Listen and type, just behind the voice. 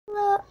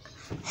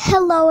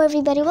Hello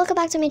everybody, welcome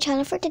back to my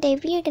channel. For today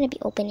we are going to be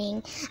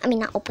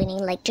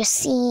like just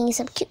seeing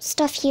some cute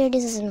stuff here.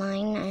 This is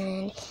mine,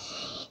 and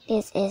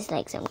this is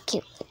like some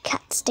cute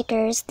cat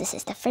stickers. This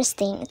is the first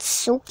thing. It's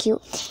so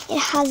cute. It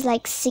has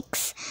like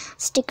 6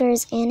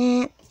 stickers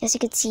in it. As you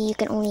can see, you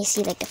can only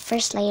see like the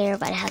first layer,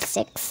 but it has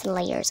 6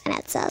 layers, and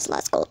it says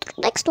let's go to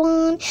the next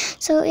one.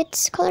 So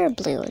it's color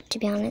blue, to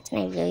be honest,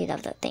 and I really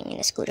love that thing in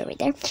the scooter right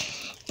there.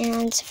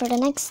 And for the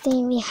next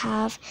thing we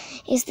have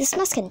is this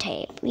masking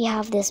tape. We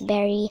have this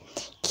very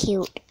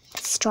cute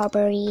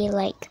strawberry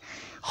like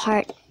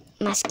heart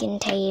masking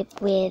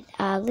tape with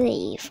a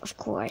leaf, of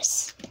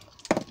course.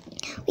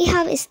 We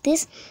have is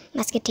this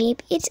masking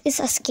tape. It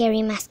is a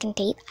scary masking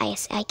tape,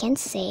 as I can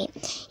say.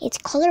 It's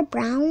color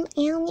brown,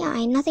 and yeah, I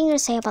have nothing to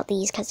say about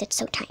these because it's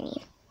so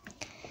tiny.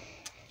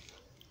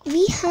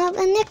 We have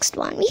a next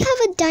one. We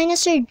have a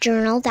dinosaur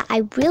journal that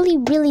I really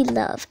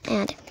love,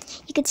 and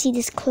you can see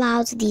these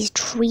clouds, these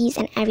trees,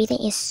 and everything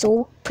is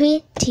so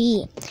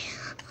pretty.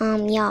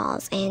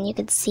 Y'all, and you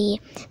can see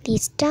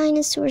these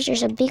dinosaurs.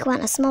 There's a big one,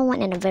 a small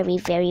one, and a very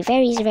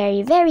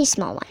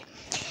small one.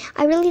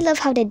 I really love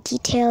how the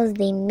details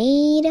they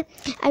made.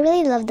 I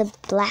really love the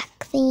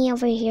black thingy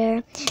over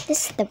here.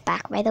 This is the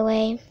back, by the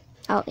way.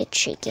 Oh, it's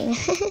shaking.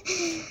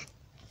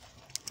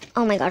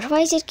 Oh my gosh,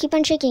 why does it keep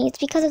on shaking? It's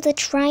because of the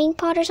trying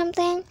pot or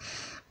something.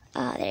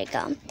 There you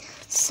go.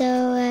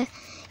 So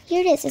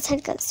here it is. It's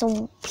got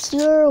some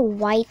pure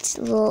white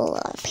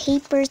little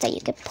papers that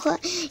you could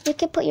put. You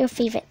could put your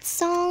favorite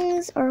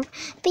songs or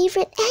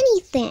favorite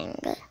anything.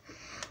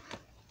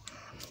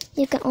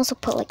 You can also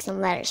put like some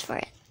letters for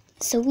it.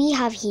 So we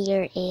have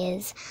here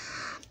is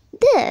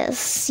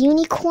this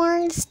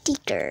unicorn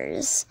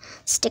stickers,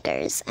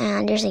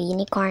 and there's a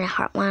unicorn, a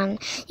heart one.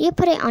 You can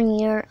put it on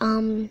your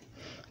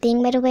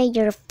thing, by the way,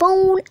 your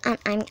phone,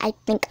 and I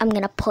think I'm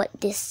gonna put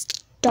this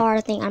star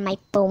thing on my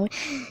phone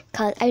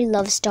because I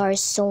love stars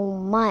so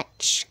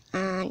much.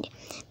 And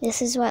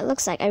this is what it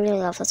looks like. I really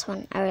love this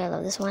one. I really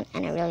love this one,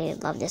 and I really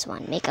love this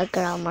one. Make a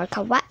girl more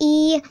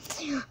kawaii.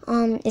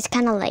 It's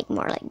kind of like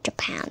more like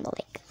Japan, but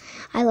like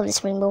I love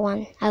this rainbow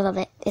one. I love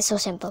it. It's so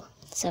simple.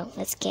 So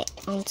let's get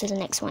on to the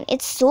next one.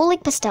 It's so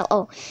like pastel.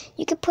 Oh,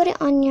 you could put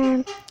it on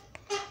your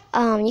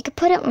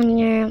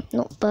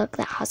notebook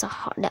that has a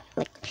heart.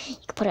 Like you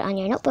could put it on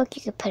your notebook.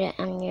 You could put it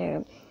on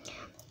your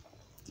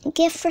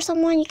gift for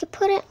someone. You could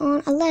put it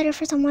on a letter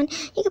for someone.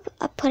 You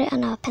could put it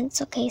on a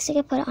pencil case. You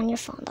could put it on your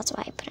phone. That's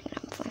why I put it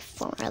on my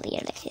phone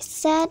earlier, like I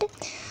said.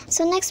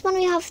 So next one,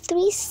 we have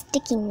 3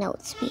 sticky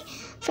notes.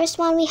 First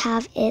one we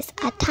have is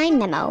a time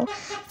memo,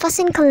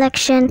 Fussing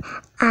Collection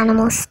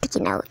animal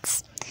sticky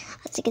notes.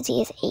 As you can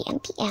see, it's AM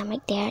PM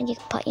right there. You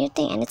can put your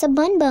thing, and it's a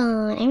bun.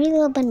 I really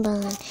love bun,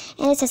 and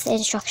it says the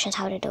instructions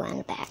how to do it on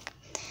the back.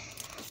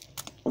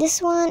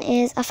 This one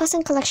is a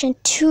Fussing Collection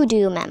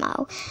to-do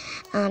memo.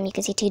 You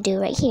can see to-do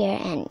right here,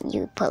 and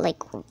you put like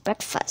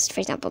breakfast,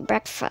 for example,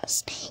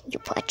 breakfast. You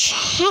put a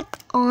check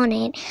on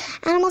it.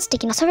 Animal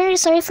sticky notes.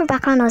 Sorry for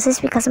background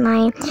noises because of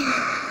my,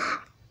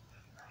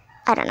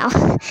 I don't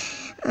know.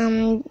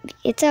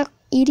 It's a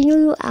eating a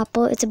little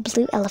apple. It's a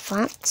blue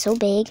elephant, so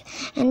big,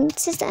 and it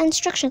says the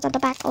instructions at the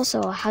back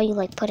also how you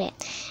like put it.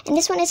 And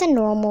this one is a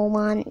normal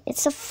one.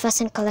 It's a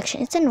Fussing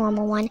Collection. It's a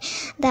normal one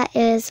that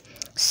is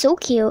so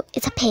cute.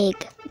 It's a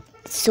pig,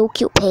 so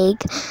cute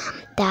pig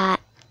that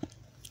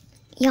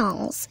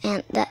yawns,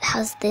 and that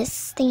has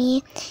this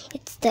thingy.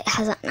 That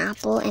has an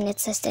apple, and it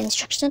says the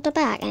instructions at the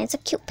back, and it's a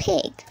cute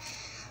pig.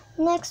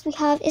 Next we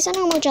have is a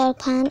normal gel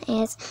pen.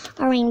 It's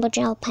a rainbow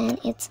gel pen.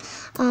 It's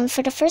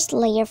for the first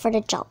layer for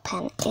the gel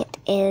pen, it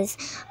is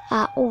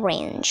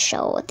orange.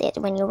 So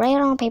when you write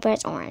it on paper,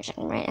 it's orange,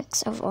 and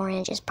next of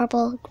orange is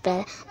purple,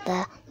 blah,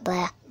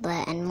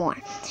 and more.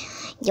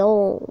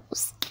 Yo,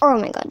 oh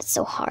my god, it's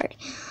so hard.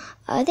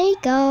 There you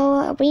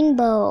go,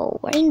 rainbow.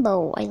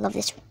 I love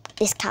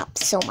this cap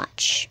so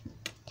much.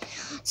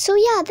 So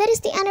yeah, that is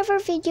the end of our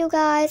video,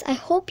 guys. I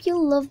hope you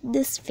loved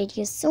this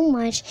video so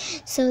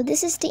much. So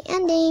this is the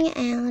ending,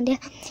 and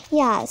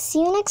yeah,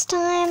 see you next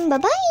time. Bye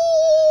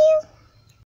bye.